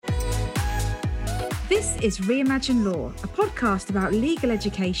This is Reimagine Law, a podcast about legal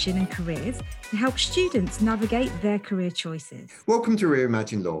education and careers to help students navigate their career choices. Welcome to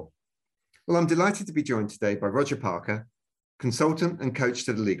Reimagine Law. Well, I'm delighted to be joined today by Roger Parker, consultant and coach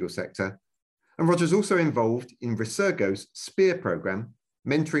to the legal sector. And Roger's also involved in Resurgo's SPEAR programme,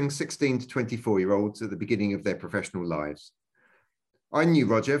 mentoring 16 to 24-year-olds at the beginning of their professional lives. I knew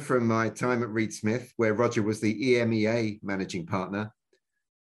Roger from my time at Reed Smith, where Roger was the EMEA managing partner.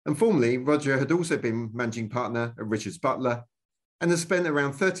 And formerly, Roger had also been managing partner at Richards Butler and has spent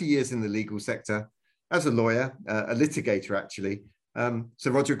around 30 years in the legal sector as a lawyer, a litigator actually. So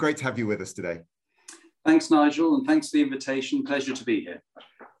Roger, great to have you with us today. Thanks, Nigel, and thanks for the invitation. Pleasure to be here.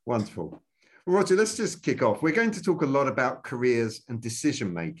 Wonderful. Well, Roger, let's just kick off. We're going to talk a lot about careers and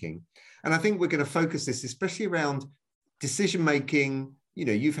decision-making. And I think we're going to focus this especially around decision-making. You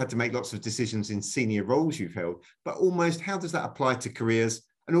know, you've had to make lots of decisions in senior roles you've held, but almost how does that apply to careers?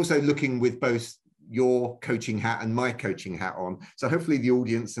 And also looking with both your coaching hat and my coaching hat on. So hopefully the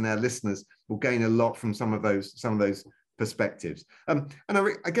audience and our listeners will gain a lot from some of those perspectives. And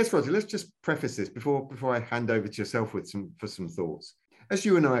I guess, Roger, let's just preface this before I hand over to yourself with some thoughts. As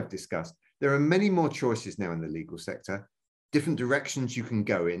you and I have discussed, there are many more choices now in the legal sector, different directions you can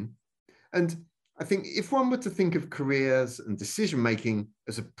go in. And I think if one were to think of careers and decision-making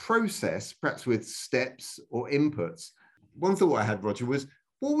as a process, perhaps with steps or inputs, one thought I had, Roger, was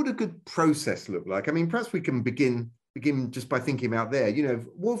what would a good process look like? I mean, perhaps we can begin just by thinking about there, you know,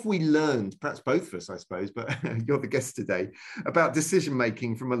 what have we learned, perhaps both of us, I suppose, but you're the guest today, about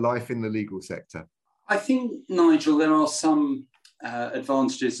decision-making from a life in the legal sector? I think, Nigel, there are some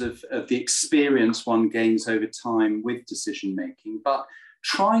advantages of the experience one gains over time with decision-making, but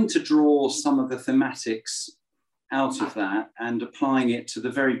trying to draw some of the thematics out of that and applying it to the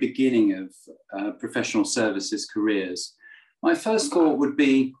very beginning of professional services careers. My first thought would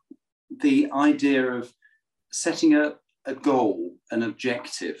be the idea of setting a goal, an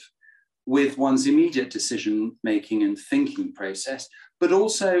objective with one's immediate decision-making and thinking process, but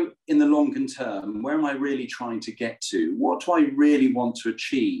also in the longer term, where am I really trying to get to? What do I really want to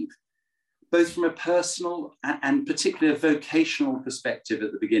achieve? Both from a personal and particularly a vocational perspective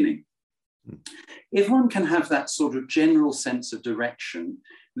at the beginning. If one can have that sort of general sense of direction,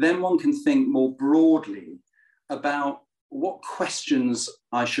 then one can think more broadly about what questions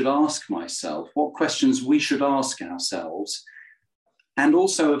I should ask myself, what questions we should ask ourselves, and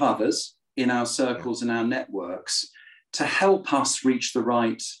also of others in our circles and our networks to help us reach the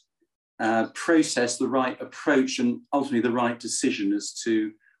right process, the right approach, and ultimately the right decision as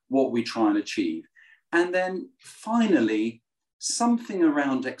to what we try and achieve. And then finally, something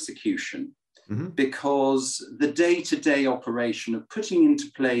around execution, because the day-to-day operation of putting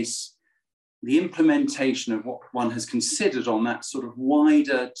into place the implementation of what one has considered on that sort of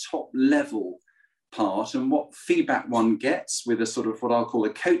wider top level part and what feedback one gets with a sort of what I'll call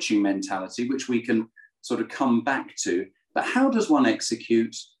a coaching mentality, which we can sort of come back to. But how does one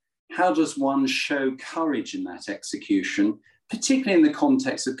execute? How does one show courage in that execution, particularly in the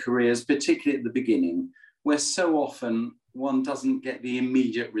context of careers, particularly at the beginning, where so often one doesn't get the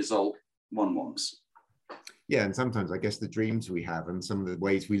immediate result one wants? Yeah, and sometimes I guess the dreams we have and some of the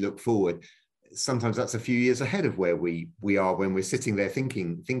ways we look forward, sometimes that's a few years ahead of where we are when we're sitting there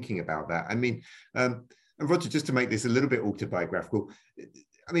thinking about that. I mean, and Roger, just to make this a little bit autobiographical,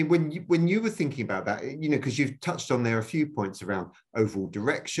 I mean, when you were thinking about that, you know, because you've touched on there a few points around overall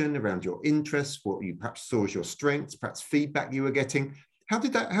direction, around your interests, what you perhaps saw as your strengths, perhaps feedback you were getting. How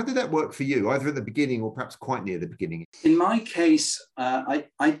did that work for you, either at the beginning or perhaps quite near the beginning? In my case,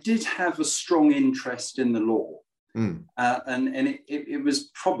 I did have a strong interest in the law. And it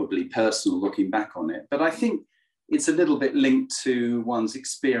was probably personal looking back on it, but I think it's a little bit linked to one's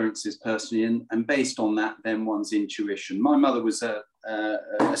experiences personally and based on that, then one's intuition. My mother was a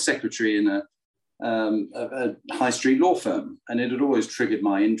secretary in a high street law firm, and it had always triggered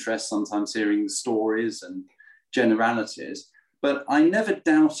my interest, sometimes hearing stories and generalities. But I never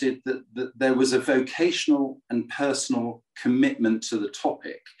doubted that there was a vocational and personal commitment to the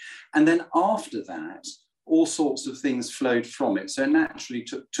topic. And then after that, all sorts of things flowed from it. So it naturally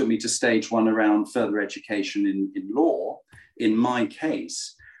took me to stage one around further education in law, in my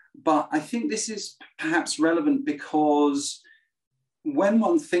case. But I think this is perhaps relevant because when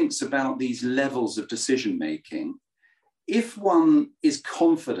one thinks about these levels of decision-making, if one is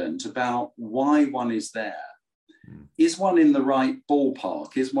confident about why one is there, is one in the right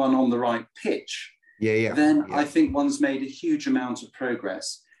ballpark, is one on the right pitch, then I think one's made a huge amount of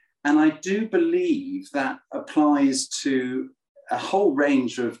progress. And I do believe that applies to a whole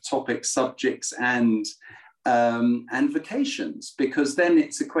range of topics, subjects, and and vocations, because then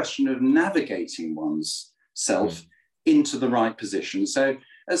it's a question of navigating one's self into the right position. So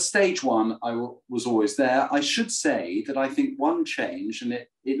at stage one, I was always there. I should say that I think one change, and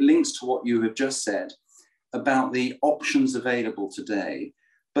it links to what you have just said about the options available today,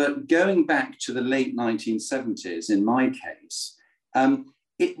 but going back to the late 1970s, in my case,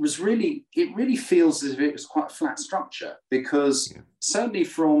 it really feels as if it was quite a flat structure, because certainly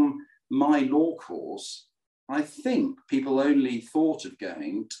from my law course, I think people only thought of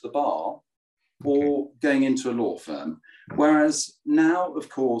going to the bar or going into a law firm. Whereas now, of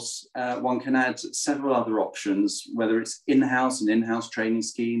course, one can add several other options, whether it's in-house and in-house training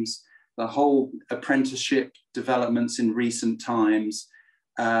schemes, the whole apprenticeship developments in recent times,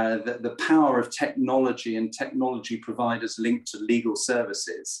 the power of technology and technology providers linked to legal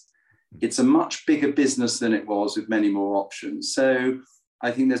services. It's a much bigger business than it was, with many more options. So I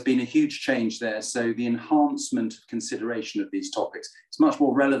think there's been a huge change there. So the enhancement of consideration of these topics is much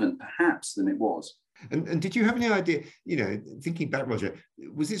more relevant, perhaps, than it was. And did you have any idea, you know, thinking back, Roger,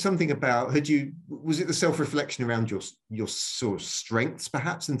 was it something about, was it the self-reflection around your sort of strengths,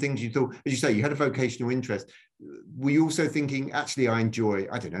 perhaps, and things you thought, as you say, you had a vocational interest. Were you also thinking, actually, I enjoyed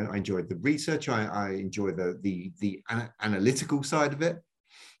the research, I enjoy the analytical side of it?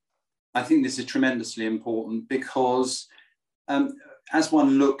 I think this is tremendously important, because as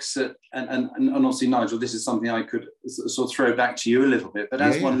one looks at, and obviously, Nigel, this is something I could sort of throw back to you a little bit, but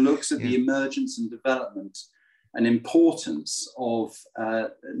as one looks at the emergence and development and importance of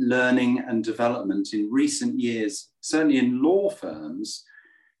learning and development in recent years, certainly in law firms,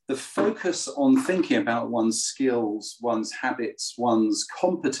 the focus on thinking about one's skills, one's habits, one's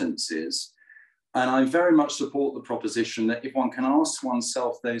competencies, and I very much support the proposition that if one can ask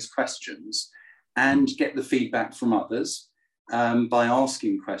oneself those questions and get the feedback from others, by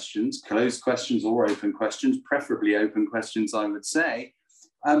asking questions, closed questions or open questions, preferably open questions, I would say.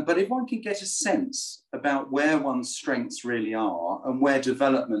 But if one can get a sense about where one's strengths really are and where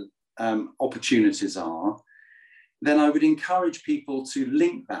development opportunities are, then I would encourage people to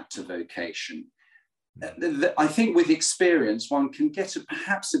link that to vocation. I think with experience, one can get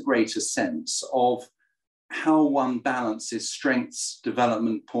perhaps a greater sense of how one balances strengths,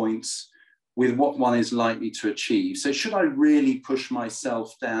 development points, with what one is likely to achieve. So should I really push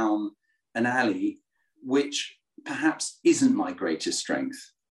myself down an alley which perhaps isn't my greatest strength?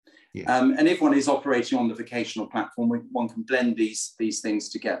 And if one is operating on the vocational platform, one can blend these things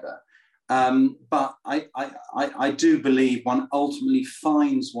together. But I do believe one ultimately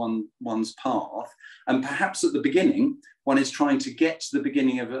finds one's path, and perhaps at the beginning, one is trying to get to the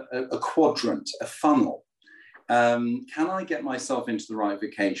beginning of a quadrant, a funnel. Can I get myself into the right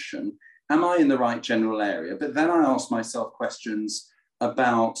vocation? Am I in the right general area? But then I ask myself questions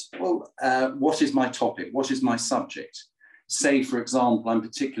about, well, what is my topic? What is my subject? Say, for example, I'm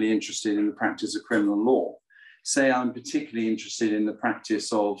particularly interested in the practice of criminal law. Say I'm particularly interested in the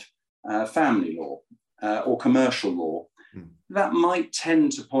practice of family law or commercial law. That might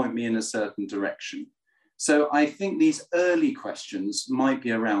tend to point me in a certain direction. So I think these early questions might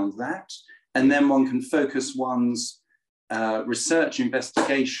be around that. And then one can focus one's research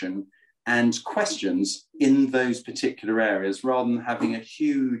investigation and questions in those particular areas, rather than having a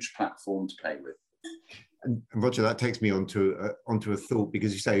huge platform to play with. And Roger, that takes me onto a thought,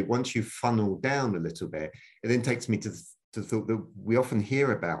 because you say once you funnel down a little bit, it then takes me to the thought that we often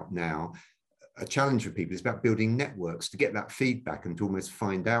hear about now. A challenge for people is about building networks to get that feedback and to almost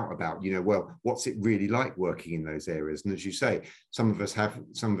find out about, you know, well, what's it really like working in those areas? And as you say, some of us have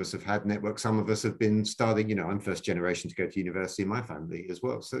had networks, some of us have been starting, you know, I'm first generation to go to university in my family as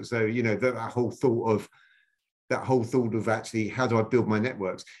well. So you know, that whole thought of actually, how do I build my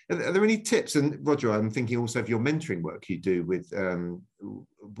networks? Are there any tips? And Roger, I'm thinking also of your mentoring work you do with on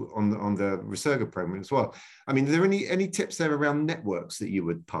the Resurga program as well. I mean, are there any tips there around networks that you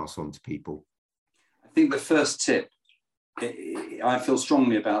would pass on to people? I think the first tip, I feel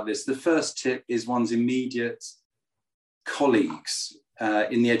strongly about this, the first tip is one's immediate colleagues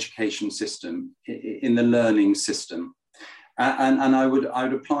in the education system, in the learning system. And I would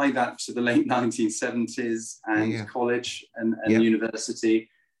apply that to the late 1970s and college and university.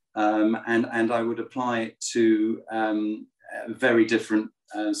 And I would apply it to very different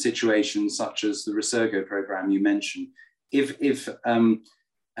situations, such as the Resurga program you mentioned. If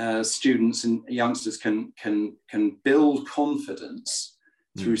students and youngsters can build confidence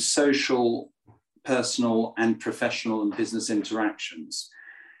through social, personal, and professional and business interactions,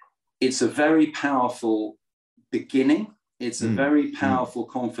 it's a very powerful beginning. It's a very powerful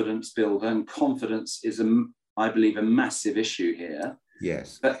confidence builder, and confidence is, I believe, a massive issue here.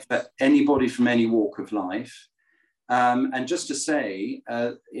 Yes. But for anybody from any walk of life. And just to say,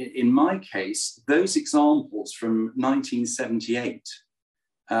 in my case, those examples from 1978,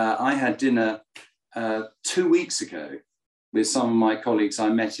 I had dinner 2 weeks ago with some of my colleagues I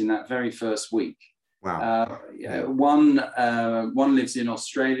met in that very first week. Wow. One lives in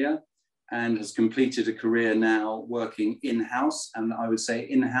Australia and has completed a career now working in-house, and I would say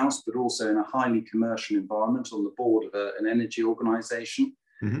in-house, but also in a highly commercial environment on the board of an energy organization.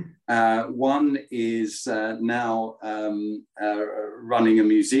 Mm-hmm. One is now running a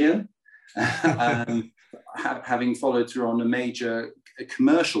museum, having followed through on a major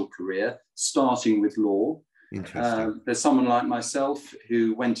commercial career, starting with law. Interesting. There's someone like myself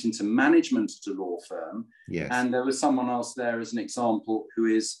who went into management at a law firm. Yes. And there was someone else there as an example who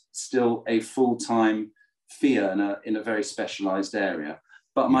is still a full-time fee in a very specialized area.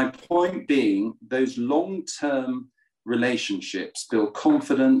 But my point being, those long-term relationships build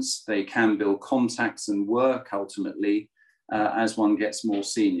confidence, they can build contacts and work ultimately as one gets more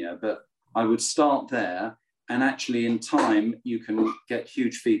senior. But I would start there, and actually in time you can get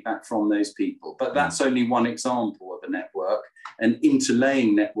huge feedback from those people. But that's only one example of a network, and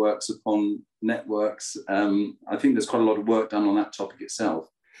interlaying networks upon networks. I think there's quite a lot of work done on that topic itself.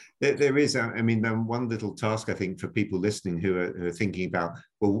 There is, I mean, one little task I think for people listening who are thinking about,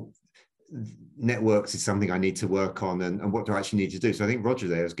 well, networks is something I need to work on, and what do I actually need to do? So I think Roger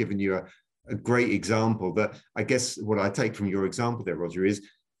there has given you a great example. But I guess what I take from your example there, Roger, is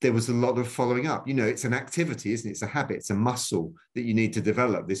there was a lot of following up. You know, it's an activity, isn't it? It's a habit, it's a muscle that you need to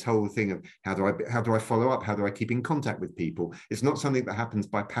develop. This whole thing of how do I follow up? How do I keep in contact with people? It's not something that happens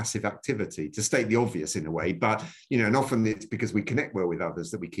by passive activity, to state the obvious in a way. But, you know, and often it's because we connect well with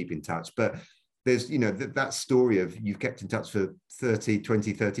others that we keep in touch. But there's, you know, that story of you've kept in touch for 30,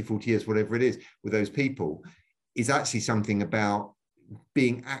 20, 30, 40 years, whatever it is, with those people, is actually something about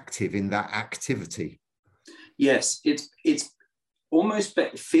being active in that activity. Yes, it's almost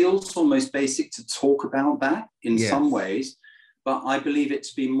feels almost basic to talk about that in some ways, but I believe it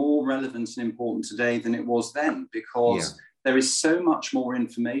to be more relevant and important today than it was then, because there is so much more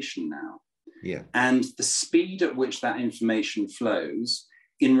information now. Yeah. And the speed at which that information flows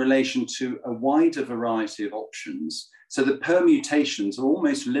in relation to a wider variety of options, so the permutations are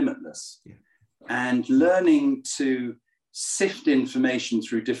almost limitless. Yeah. And learning to sift information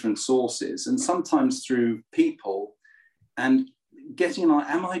through different sources, and sometimes through people, and getting like,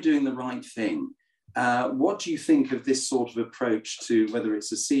 am I doing the right thing? What do you think of this sort of approach to whether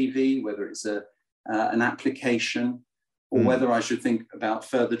it's a CV, whether it's an application, or whether I should think about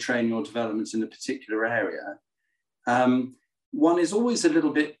further training or development in a particular area? One is always a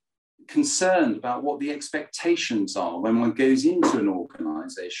little bit concerned about what the expectations are when one goes into an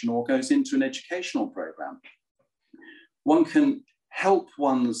organization or goes into an educational program. One can help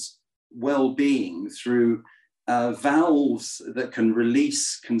one's well-being through valves that can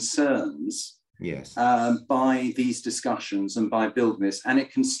release concerns by these discussions and by building this. And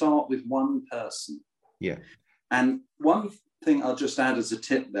it can start with one person. Yeah. And one thing I'll just add as a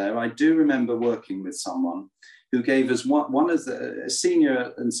tip there, I do remember working with someone who gave us one as a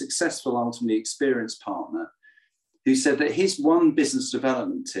senior and successful, ultimately experienced partner, who said that his one business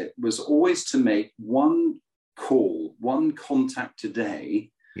development tip was always to make one call, one contact a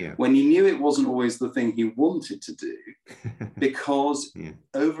day, when he knew it wasn't always the thing he wanted to do, because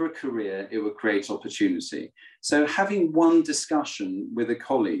over a career, it would create opportunity. So having one discussion with a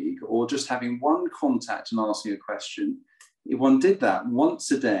colleague, or just having one contact and asking a question, if one did that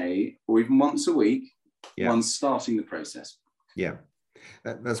once a day or even once a week, one's starting the process. Yeah,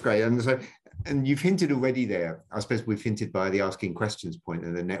 that's great. And you've hinted already there, I suppose we've hinted by the asking questions point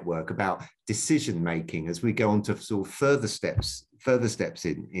in the network about decision making as we go on to sort of further steps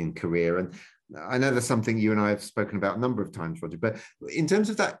in career. And I know that's something you and I have spoken about a number of times, Roger, but in terms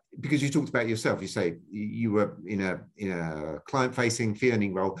of that, because you talked about yourself, you say you were in a client-facing fee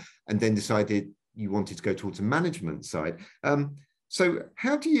earning role and then decided you wanted to go towards the management side. So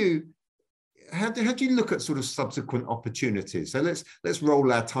how do you look at sort of subsequent opportunities? So let's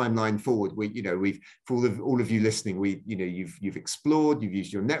roll our timeline forward. We've for all of you listening, you've explored, you've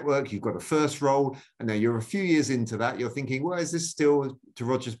used your network, you've got a first role, and now you're a few years into that. You're thinking, well, is this still, to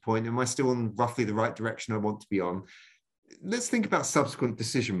Roger's point, am I still on roughly the right direction I want to be on? Let's think about subsequent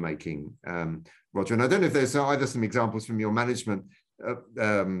decision making, Roger. And I don't know if there's either some examples from your management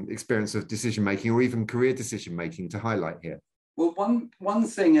experience of decision making or even career decision making to highlight here. Well, one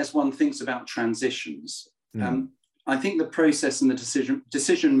thing as one thinks about transitions, I think the process and the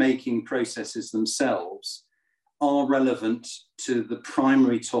decision-making processes themselves are relevant to the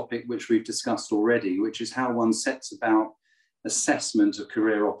primary topic which we've discussed already, which is how one sets about assessment of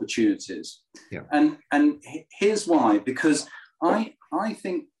career opportunities. Yeah. And here's why, because I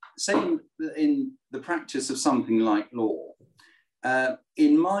think, say in the practice of something like law,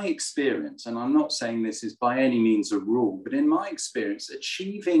 in my experience, and I'm not saying this is by any means a rule, but in my experience,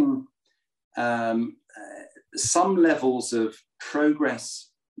 achieving some levels of progress,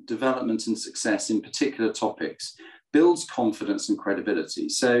 development and success in particular topics builds confidence and credibility.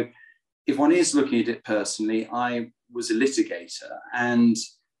 So if one is looking at it personally, I was a litigator and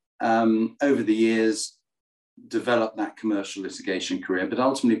over the years developed that commercial litigation career, but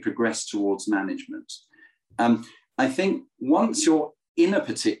ultimately progressed towards management. I think once you're in a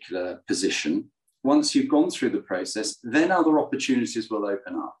particular position, once you've gone through the process, then other opportunities will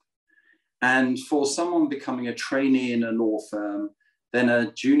open up. And for someone becoming a trainee in a law firm, then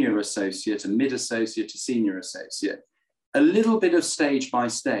a junior associate, a mid-associate, a senior associate, a little bit of stage by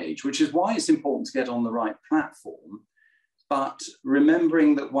stage, which is why it's important to get on the right platform, but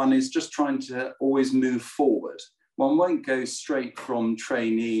remembering that one is just trying to always move forward. One won't go straight from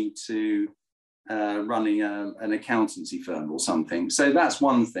trainee to running an accountancy firm or something. So that's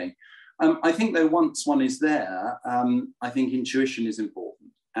one thing. I think though once one is there, I think intuition is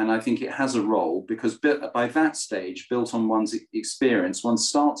important. And I think it has a role because by that stage, built on one's experience, one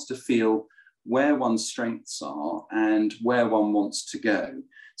starts to feel where one's strengths are and where one wants to go.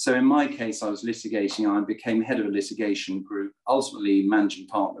 So in my case, I was litigating. I became head of a litigation group, ultimately managing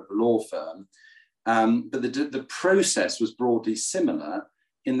partner of a law firm. But the process was broadly similar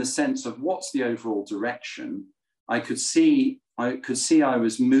in the sense of what's the overall direction. I could see I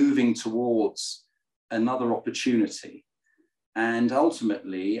was moving towards another opportunity. And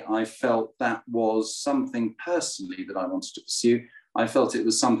ultimately, I felt that was something personally that I wanted to pursue. I felt it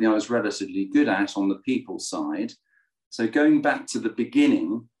was something I was relatively good at on the people side. So going back to the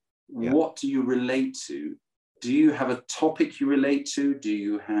beginning, yeah. What do you relate to? Do you have a topic you relate to? Do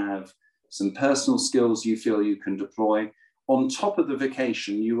you have some personal skills you feel you can deploy? On top of the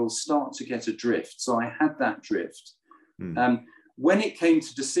vocation, you will start to get a drift. So I had that drift. When it came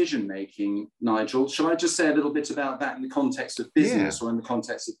to decision-making, Nigel, shall I just say a little bit about that in the context of business or in the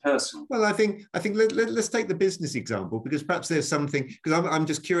context of personal? Well, I think let's take the business example, because perhaps there's something, because I'm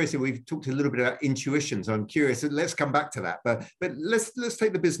just curious, and we've talked a little bit about intuition, so I'm curious, let's come back to that. But let's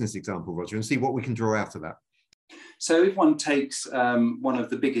take the business example, Roger, and see what we can draw out of that. So if one takes one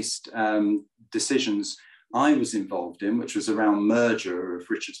of the biggest decisions I was involved in, which was around merger of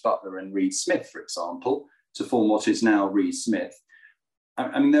Richards Butler and Reed Smith, for example, to form what is now Reed Smith.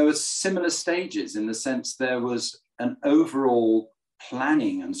 I mean, there were similar stages in the sense there was an overall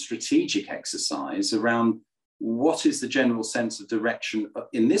planning and strategic exercise around what is the general sense of direction,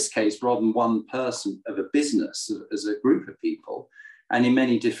 in this case, rather than one person, of a business, as a group of people, and in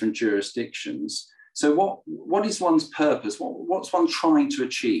many different jurisdictions. So what is one's purpose? What's one trying to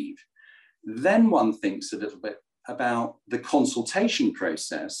achieve? Then one thinks a little bit about the consultation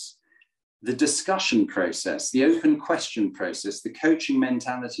process, the discussion process, the open question process, the coaching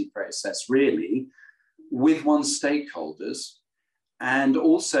mentality process, really, with one's stakeholders and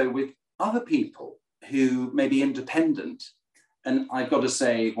also with other people who may be independent. And I've got to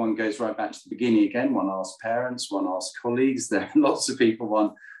say, one goes right back to the beginning again. One asks parents, one asks colleagues, there are lots of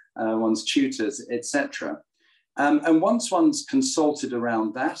people, one's tutors, etc. And once one's consulted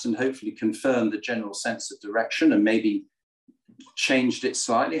around that and hopefully confirmed the general sense of direction and maybe changed it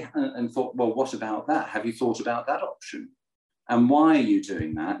slightly and thought, well, what about that? Have you thought about that option? And why are you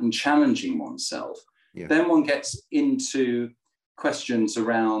doing that? And challenging oneself. Yeah. Then one gets into questions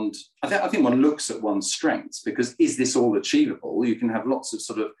around, I think one looks at one's strengths, because is this all achievable? You can have lots of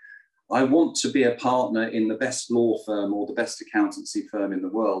sort of, I want to be a partner in the best law firm or the best accountancy firm in the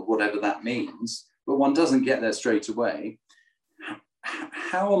world, whatever that means, but one doesn't get there straight away.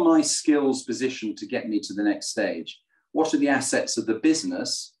 How are my skills positioned to get me to the next stage? What are the assets of the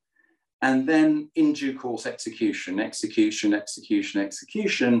business? And then in due course, execution,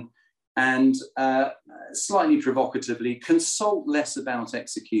 and slightly provocatively, consult less about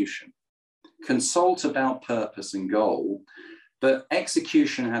execution. Consult about purpose and goal, but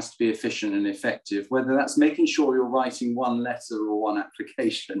execution has to be efficient and effective, whether that's making sure you're writing one letter or one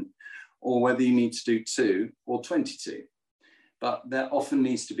application, or whether you need to do 2 or 22. But there often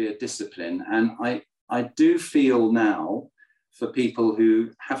needs to be a discipline. And I do feel now, for people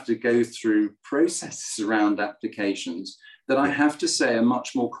who have to go through processes around applications, that I have to say are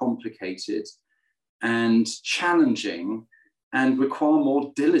much more complicated and challenging and require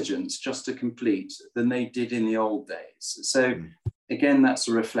more diligence just to complete than they did in the old days. So again, that's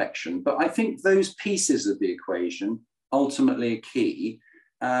a reflection. But I think those pieces of the equation ultimately are key.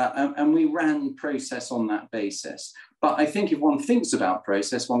 And we ran process on that basis. But I think if one thinks about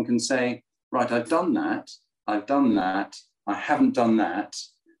process, one can say, right, I've done that, I haven't done that,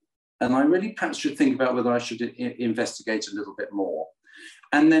 and I really perhaps should think about whether I should investigate a little bit more.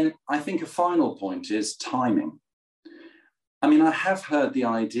 And then I think a final point is timing. I mean, I have heard the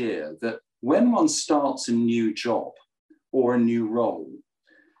idea that when one starts a new job or a new role,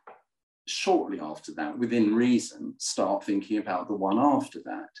 shortly after that, within reason, start thinking about the one after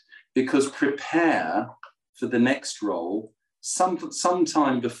that, because prepare for the next role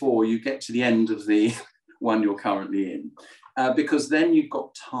sometime before you get to the end of the one you're currently in, because then you've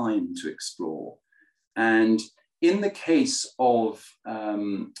got time to explore. And in the case of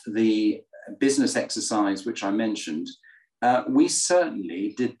the business exercise, which I mentioned, we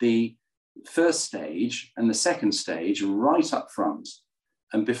certainly did the first stage and the second stage right up front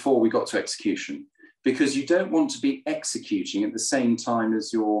and before we got to execution, because you don't want to be executing at the same time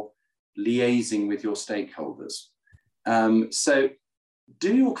as you're liaising with your stakeholders. So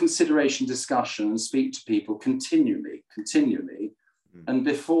do your consideration discussion and speak to people continually, and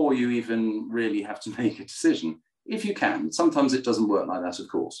before you even really have to make a decision, if you can. Sometimes it doesn't work like that, of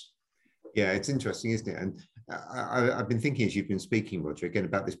course. Yeah, it's interesting, isn't it? And I've been thinking as you've been speaking, Roger, again,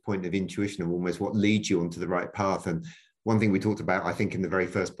 about this point of intuition and almost what leads you onto the right path. And one thing we talked about, I think, in the very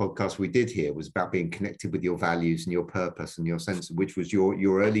first podcast we did here was about being connected with your values and your purpose and your sense of, which was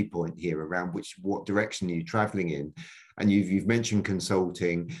your early point here around what direction are you traveling in. And you've mentioned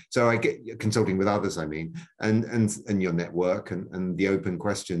consulting. So I get consulting with others, I mean, and your network and the open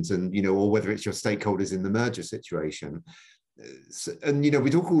questions and, you know, or whether it's your stakeholders in the merger situation. And, you know,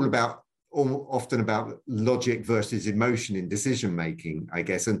 we talk often about logic versus emotion in decision making, I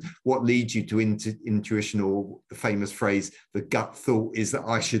guess, and what leads you to intuition, or the famous phrase, the gut thought is that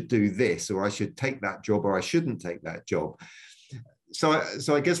I should do this, or I should take that job, or I shouldn't take that job. So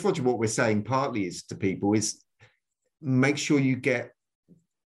I guess, Roger, what we're saying partly is to people is make sure you get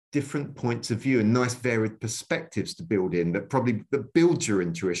different points of view and nice varied perspectives to build in that builds your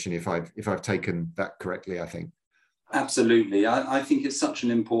intuition, if I've taken that correctly, I think. Absolutely. I think it's such an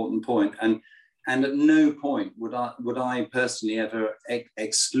important point. And at no point would I personally ever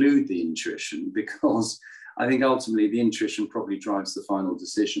exclude the intuition, because I think ultimately the intuition probably drives the final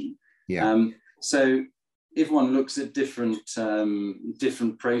decision. Yeah. So if one looks at different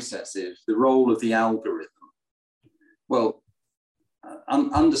processes, the role of the algorithm, well,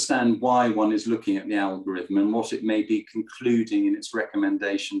 understand why one is looking at the algorithm and what it may be concluding in its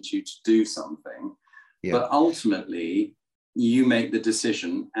recommendation to you to do something. Yeah. But ultimately, you make the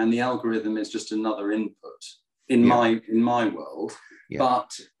decision, and the algorithm is just another input in my world. Yeah.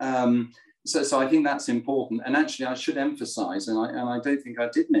 But so I think that's important. And actually, I should emphasize, and I don't think I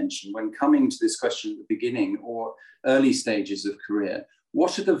did mention when coming to this question at the beginning or early stages of career,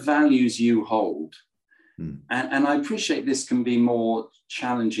 what are the values you hold? And I appreciate this can be more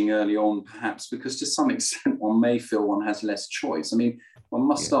challenging early on, perhaps, because to some extent one may feel one has less choice. I mean, one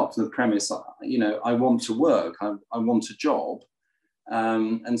must start from the premise, you know, I want to work, I want a job.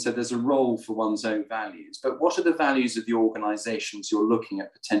 And so there's a role for one's own values. But what are the values of the organizations you're looking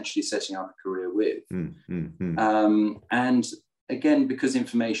at potentially setting up a career with? And again, because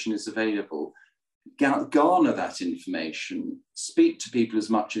information is available, garner that information, speak to people as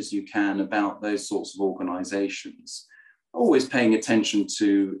much as you can about those sorts of organizations, always paying attention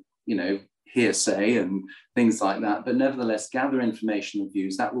to, you know, hearsay and things like that, but nevertheless gather information and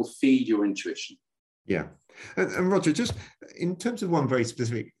views that will feed your intuition. Yeah. And Roger, just in terms of one very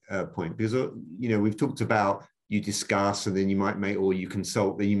specific point, because, you know, we've talked about you discuss and then you might make, or you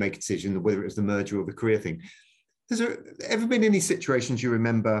consult, then you make a decision, whether it was the merger or the career thing. Has there ever been any situations you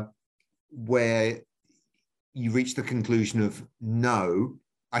remember where you reach the conclusion of, no,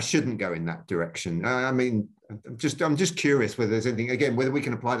 I shouldn't go in that direction? I mean, I'm just curious whether there's anything, again, whether we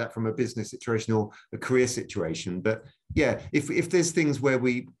can apply that from a business situation or a career situation. But yeah, if there's things where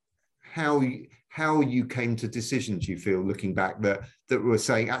how you came to decisions you feel looking back that were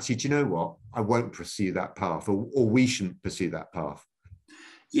saying, actually, do you know what? I won't pursue that path, or we shouldn't pursue that path.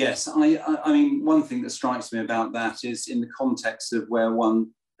 Yes, I mean, one thing that strikes me about that is in the context of where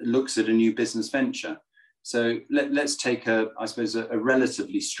one looks at a new business venture. So let's take I suppose a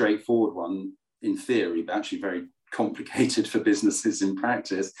relatively straightforward one in theory, but actually very complicated for businesses in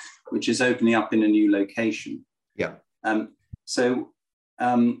practice, which is opening up in a new location. Yeah. And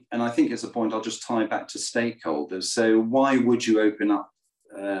I think it's a point I'll just tie back to stakeholders. So why would you open up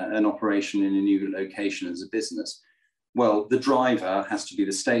an operation in a new location as a business? Well, the driver has to be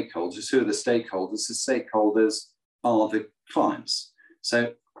the stakeholders. Who are the stakeholders? The stakeholders are the clients.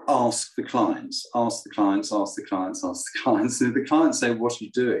 So ask the clients, ask the clients, ask the clients, ask the clients. So if the clients say, what are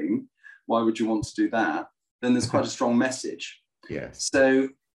you doing? Why would you want to do that? then there's quite a strong message. Yes. So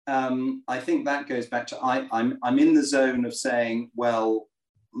I think that goes back to I'm in the zone of saying, well,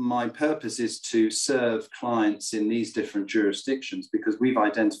 my purpose is to serve clients in these different jurisdictions because we've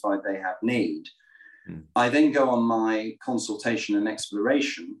identified they have need. I then go on my consultation and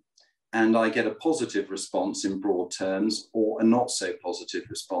exploration, and I get a positive response in broad terms or a not so positive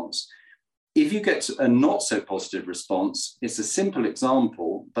response. If you get a not so positive response, it's a simple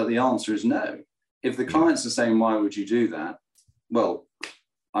example, but the answer is no. If the clients are saying, why would you do that? Well,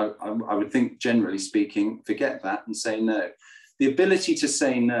 I would think, generally speaking, forget that and say no. The ability to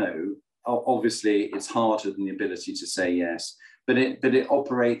say no, obviously, it's harder than the ability to say yes, but it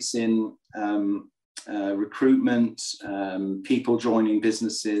operates in recruitment, people joining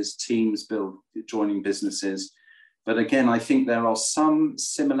businesses, teams joining businesses. But again, I think there are some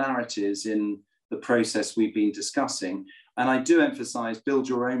similarities in the process we've been discussing. And I do emphasize, build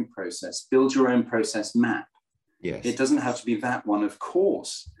your own process map. Yes. It doesn't have to be that one, of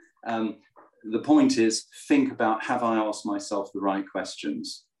course. The point is, think about, have I asked myself the right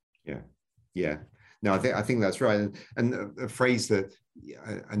questions? Yeah. No, I think that's right. And a phrase that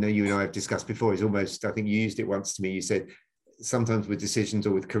I know you and I have discussed before is almost, I think you used it once to me. You said, sometimes with decisions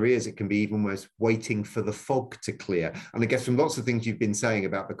or with careers, it can be even almost waiting for the fog to clear. And I guess from lots of things you've been saying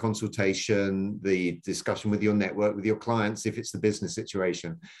about the consultation, the discussion with your network, with your clients, if it's the business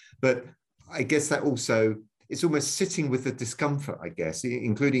situation. But I guess that also, it's almost sitting with the discomfort, I guess,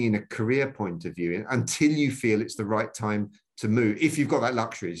 including in a career point of view, until you feel it's the right time to move. If you've got that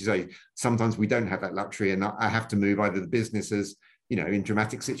luxury, as you say, sometimes we don't have that luxury, and I have to move either the businesses, in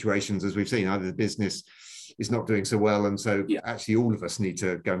dramatic situations, as we've seen, either the business is not doing so well, and so actually all of us need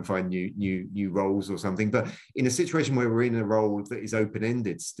to go and find new roles or something. But in a situation where we're in a role that is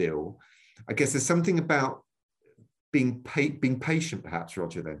open-ended still, I guess there's something about being patient, perhaps,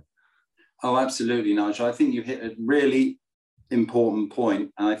 Roger, then. Oh, absolutely, Nigel. I think you hit a really important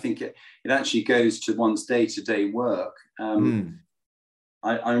point, and I think it actually goes to one's day-to-day work. I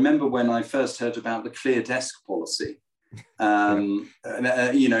remember when I first heard about the clear desk policy. Across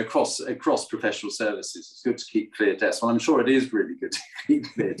professional services, it's good to keep clear desks. Well, I'm sure it is really good to keep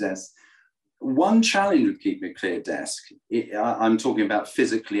clear desks. One challenge with keeping a clear desk, I'm talking about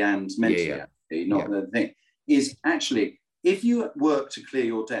physically and mentally, not the thing, is actually, if you work to clear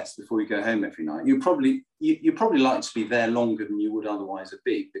your desk before you go home every night, you're probably like to be there longer than you would otherwise have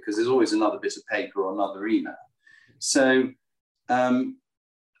been, because there's always another bit of paper or another email. So I'm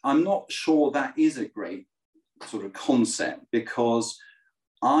not sure that is a great sort of concept, because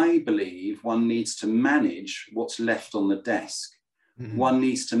I believe one needs to manage what's left on the desk. Mm-hmm. One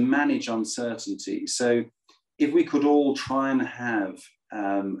needs to manage uncertainty. So if we could all try and have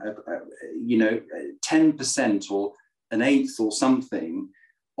 10% or an eighth or something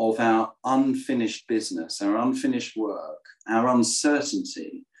of our unfinished business, our unfinished work, our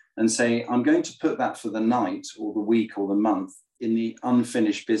uncertainty, and say, I'm going to put that for the night or the week or the month in the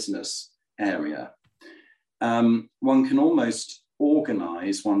unfinished business area. One can almost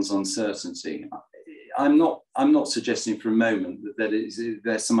organize one's uncertainty. I'm not suggesting for a moment that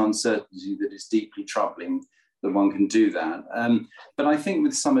there's some uncertainty that is deeply troubling, that one can do that. But I think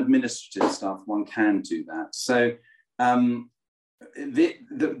with some administrative stuff, one can do that. So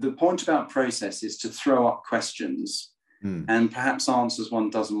the point about process is to throw up questions and perhaps answers one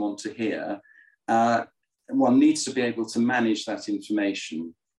doesn't want to hear. One needs to be able to manage that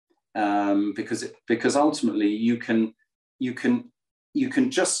information. Because ultimately you can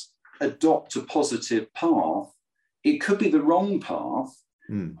just adopt a positive path. It could be the wrong path,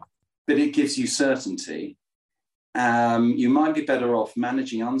 but it gives you certainty. You might be better off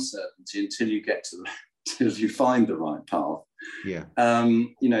managing uncertainty until you get till you find the right path. Yeah.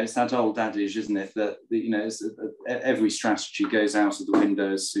 It's that old adage, isn't it? That every strategy goes out of the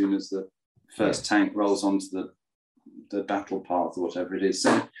window as soon as the first tank rolls onto the battle path or whatever it is.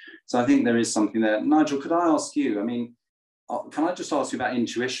 So I think there is something there. Nigel, could I ask you, can I just ask you about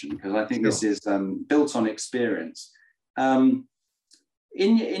intuition? Because I think this is built on experience. In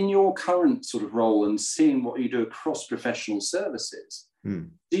your current sort of role and seeing what you do across professional services, do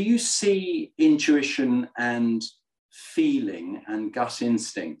you see intuition and feeling and gut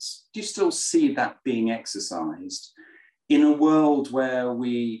instincts? Do you still see that being exercised in a world where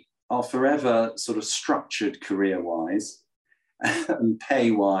we are forever sort of structured career-wise and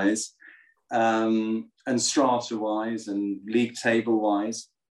pay-wise and strata-wise and league table-wise?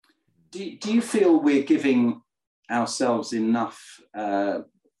 Do you feel we're giving ourselves enough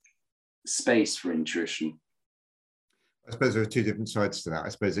space for intuition? I suppose there are two different sides to that. I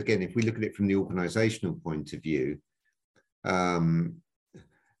suppose, again, if we look at it from the organisational point of view,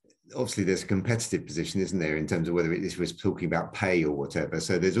 obviously there's a competitive position, isn't there, in terms of whether this was talking about pay or whatever.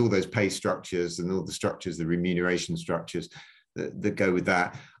 So there's all those pay structures and all the structures, the remuneration structures that go with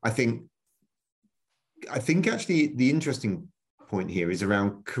that. I think actually the interesting point here is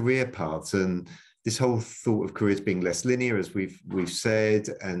around career paths and this whole thought of careers being less linear, as we've said,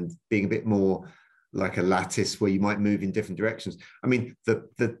 and being a bit more like a lattice where you might move in different directions. I mean,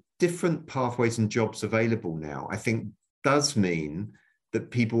 the different pathways and jobs available now, I think, does mean that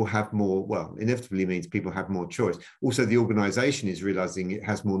people have more, well, inevitably means people have more choice. Also, the organization is realizing it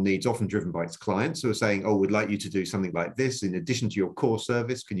has more needs, often driven by its clients who are saying, oh, we'd like you to do something like this in addition to your core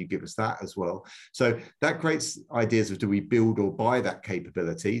service. Can you give us that as well? So that creates ideas of, do we build or buy that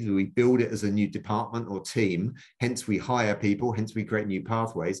capability? Do we build it as a new department or team? Hence we hire people, hence we create new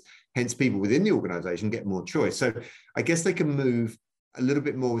pathways, hence people within the organization get more choice. So I guess they can move a little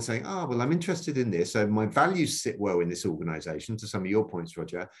bit more with saying, oh, well, I'm interested in this. So my values sit well in this organization, to some of your points,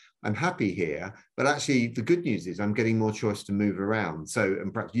 Roger. I'm happy here. But actually, the good news is I'm getting more choice to move around. So,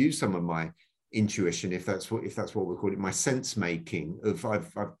 and perhaps use some of my intuition, if that's what we're calling it, my sense making of, I've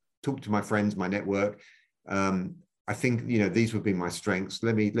talked to my friends, my network. I think, these would be my strengths.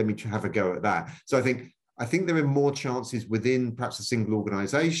 Let me have a go at that. So I think there are more chances within perhaps a single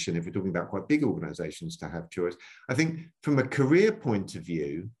organization, if we're talking about quite big organizations, to have choice. I think from a career point of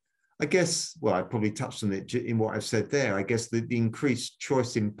view, I guess, well, I probably touched on it in what I've said there. I guess the increased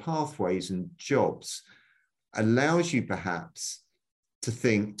choice in pathways and jobs allows you perhaps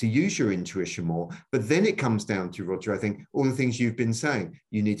to use your intuition more. But then it comes down to, Roger, I think all the things you've been saying.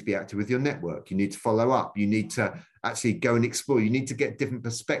 You need to be active with your network. You need to follow up. You need to actually go and explore. You need to get different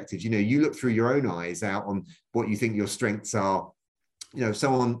perspectives. You look through your own eyes out on what you think your strengths are.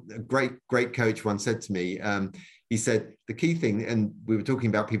 Someone, a great coach once said to me, he said, the key thing, and we were talking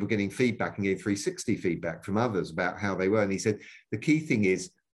about people getting feedback and getting 360 feedback from others about how they were. And he said, the key thing is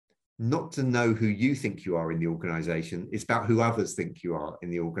not to know who you think you are in the organization. It's about who others think you are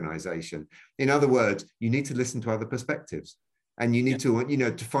in the organization. In other words, you need to listen to other perspectives. And you need to,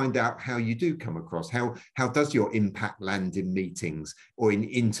 to find out how you do come across. How does your impact land in meetings or in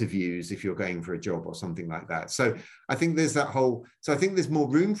interviews if you're going for a job or something like that? So I think there's I think there's more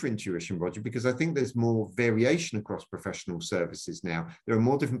room for intuition, Roger, because I think there's more variation across professional services now. There are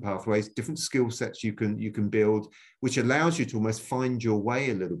more different pathways, different skill sets you can build, which allows you to almost find your way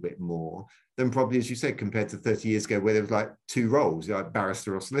a little bit more than probably, as you said, compared to 30 years ago, where there was like two roles, like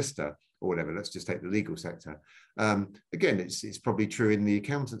barrister or solicitor, or whatever. Let's just take the legal sector. Again, it's probably true in the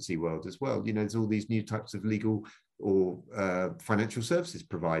accountancy world as well. There's all these new types of legal or financial services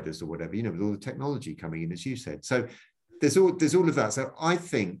providers or whatever, with all the technology coming in, as you said. So there's all of that. So I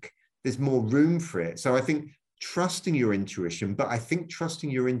think there's more room for it. So I think trusting your intuition, but I think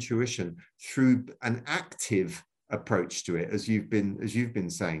trusting your intuition through an active approach to it, as you've been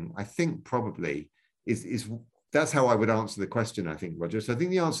saying, I think probably is that's how I would answer the question, I think, Roger. So I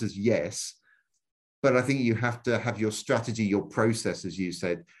think the answer is yes, but I think you have to have your strategy, your process, as you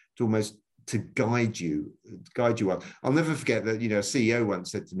said, to guide you well. I'll never forget that, a CEO once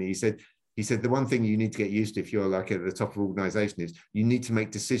said to me, he said, the one thing you need to get used to if you're like at the top of an organization is you need to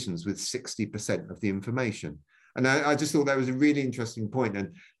make decisions with 60% of the information. And I just thought that was a really interesting point.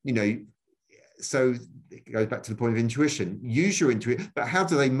 And, so it goes back to the point of intuition. Use your intuition, but how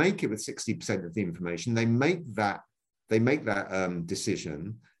do they make it with 60% of the information? They make that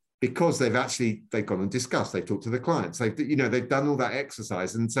decision because they've gone and discussed, they've talked to the clients, they've done all that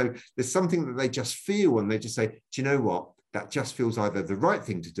exercise. And so there's something that they just feel, and they just say, do you know what? That just feels either the right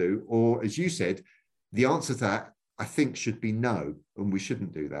thing to do, or as you said, the answer to that, I think, should be no, and we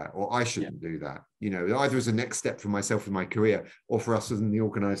shouldn't do that, or I shouldn't do that, either as a next step for myself in my career or for us as in the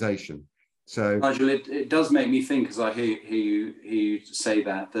organization. So, Nigel, it does make me think, as I hear you say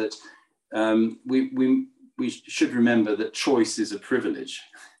that we should remember that choice is a privilege.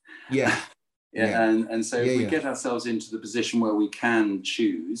 Yeah. And so if we get ourselves into the position where we can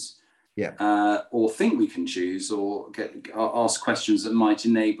choose, or think we can choose, or ask questions that might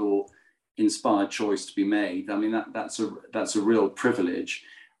enable inspired choice to be made, I mean, that's a real privilege.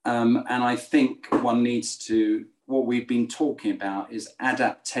 And I think one needs to, what we've been talking about is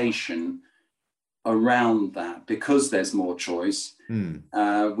adaptation around that, because there's more choice.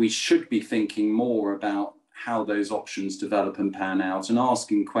 We should be thinking more about how those options develop and pan out, and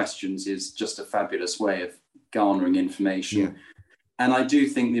asking questions is just a fabulous way of garnering information. And I do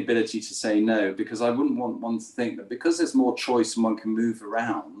think the ability to say no, because I wouldn't want one to think that because there's more choice and one can move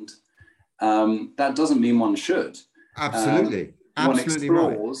around, that doesn't mean one should. Absolutely. One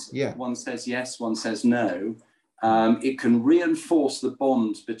explores, right. One says yes, one says no. It can reinforce the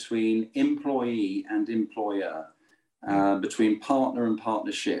bond between employee and employer. between partner and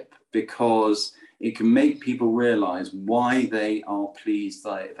partnership, because it can make people realize why they are pleased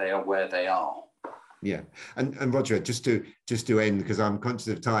that they are where they are. Yeah, and Roger, just to end, because I'm conscious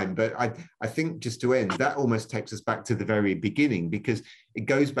of time, but I think just to end, that almost takes us back to the very beginning, because it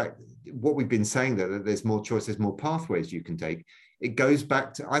goes back what we've been saying, that there's more choice, there's more pathways you can take. It goes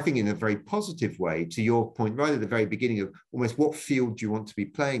back to, I think, in a very positive way, to your point right at the very beginning of almost what field do you want to be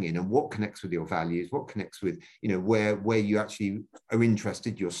playing in, and what connects with your values, what connects with, you know, where you actually are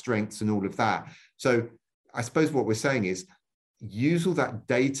interested, your strengths and all of that. So I suppose what we're saying is, use all that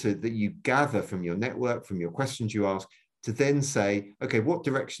data that you gather from your network, from your questions you ask, to then say, okay, what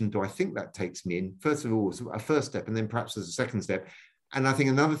direction do I think that takes me in? First of all, as a first step, and then perhaps as a second step. And I think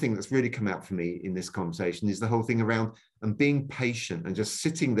another thing that's really come out for me in this conversation is the whole thing around and being patient and just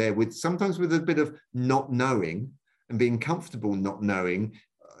sitting there with, sometimes with a bit of not knowing, and being comfortable not knowing,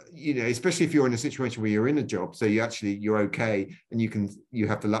 you know, especially if you're in a situation where you're in a job, so you're okay, and you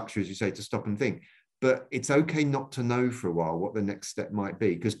have the luxury, as you say, to stop and think. But it's okay not to know for a while what the next step might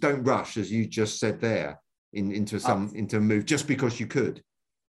be, because don't rush, as you just said there, into a move just because you could.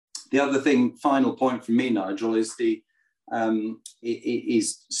 The other thing, final point from me, Nigel, is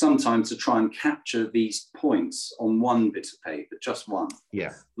is sometimes to try and capture these points on one bit of paper, just one.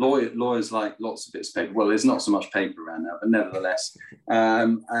 Yeah. Lawyers like lots of bits of paper. Well, there's not so much paper around now, but nevertheless.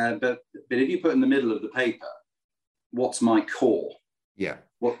 But if you put in the middle of the paper, what's my core? Yeah.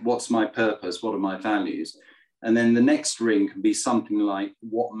 What's my purpose? What are my values? And then the next ring can be something like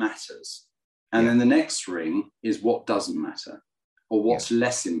what matters. And then the next ring is what doesn't matter, or what's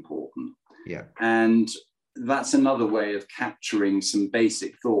less important. Yeah. And that's another way of capturing some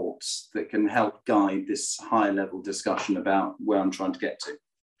basic thoughts that can help guide this high level discussion about where I'm trying to get to.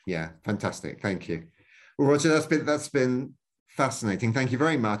 Yeah, fantastic. Thank you. Well, Roger, that's been fascinating. Thank you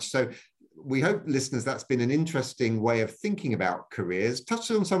very much. So we hope, listeners, that's been an interesting way of thinking about careers.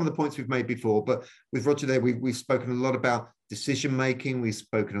 Touched on some of the points we've made before, but with Roger there, we've spoken a lot about decision making. We've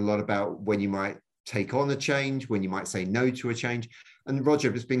spoken a lot about when you might take on a change, when you might say no to a change. And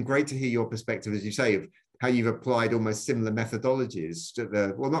Roger, it's been great to hear your perspective, as you say, of how you've applied almost similar methodologies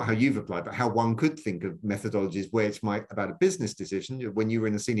to well, not how you've applied, but how one could think of methodologies where it's about a business decision when you were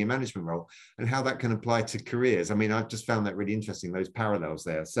in a senior management role, and how that can apply to careers. I mean, I've just found that really interesting, those parallels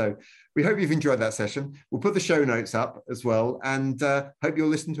there. So we hope you've enjoyed that session. We'll put the show notes up as well, and hope you'll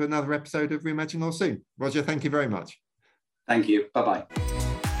listen to another episode of Reimagine Law soon. Roger, thank you very much. Thank you. Bye-bye.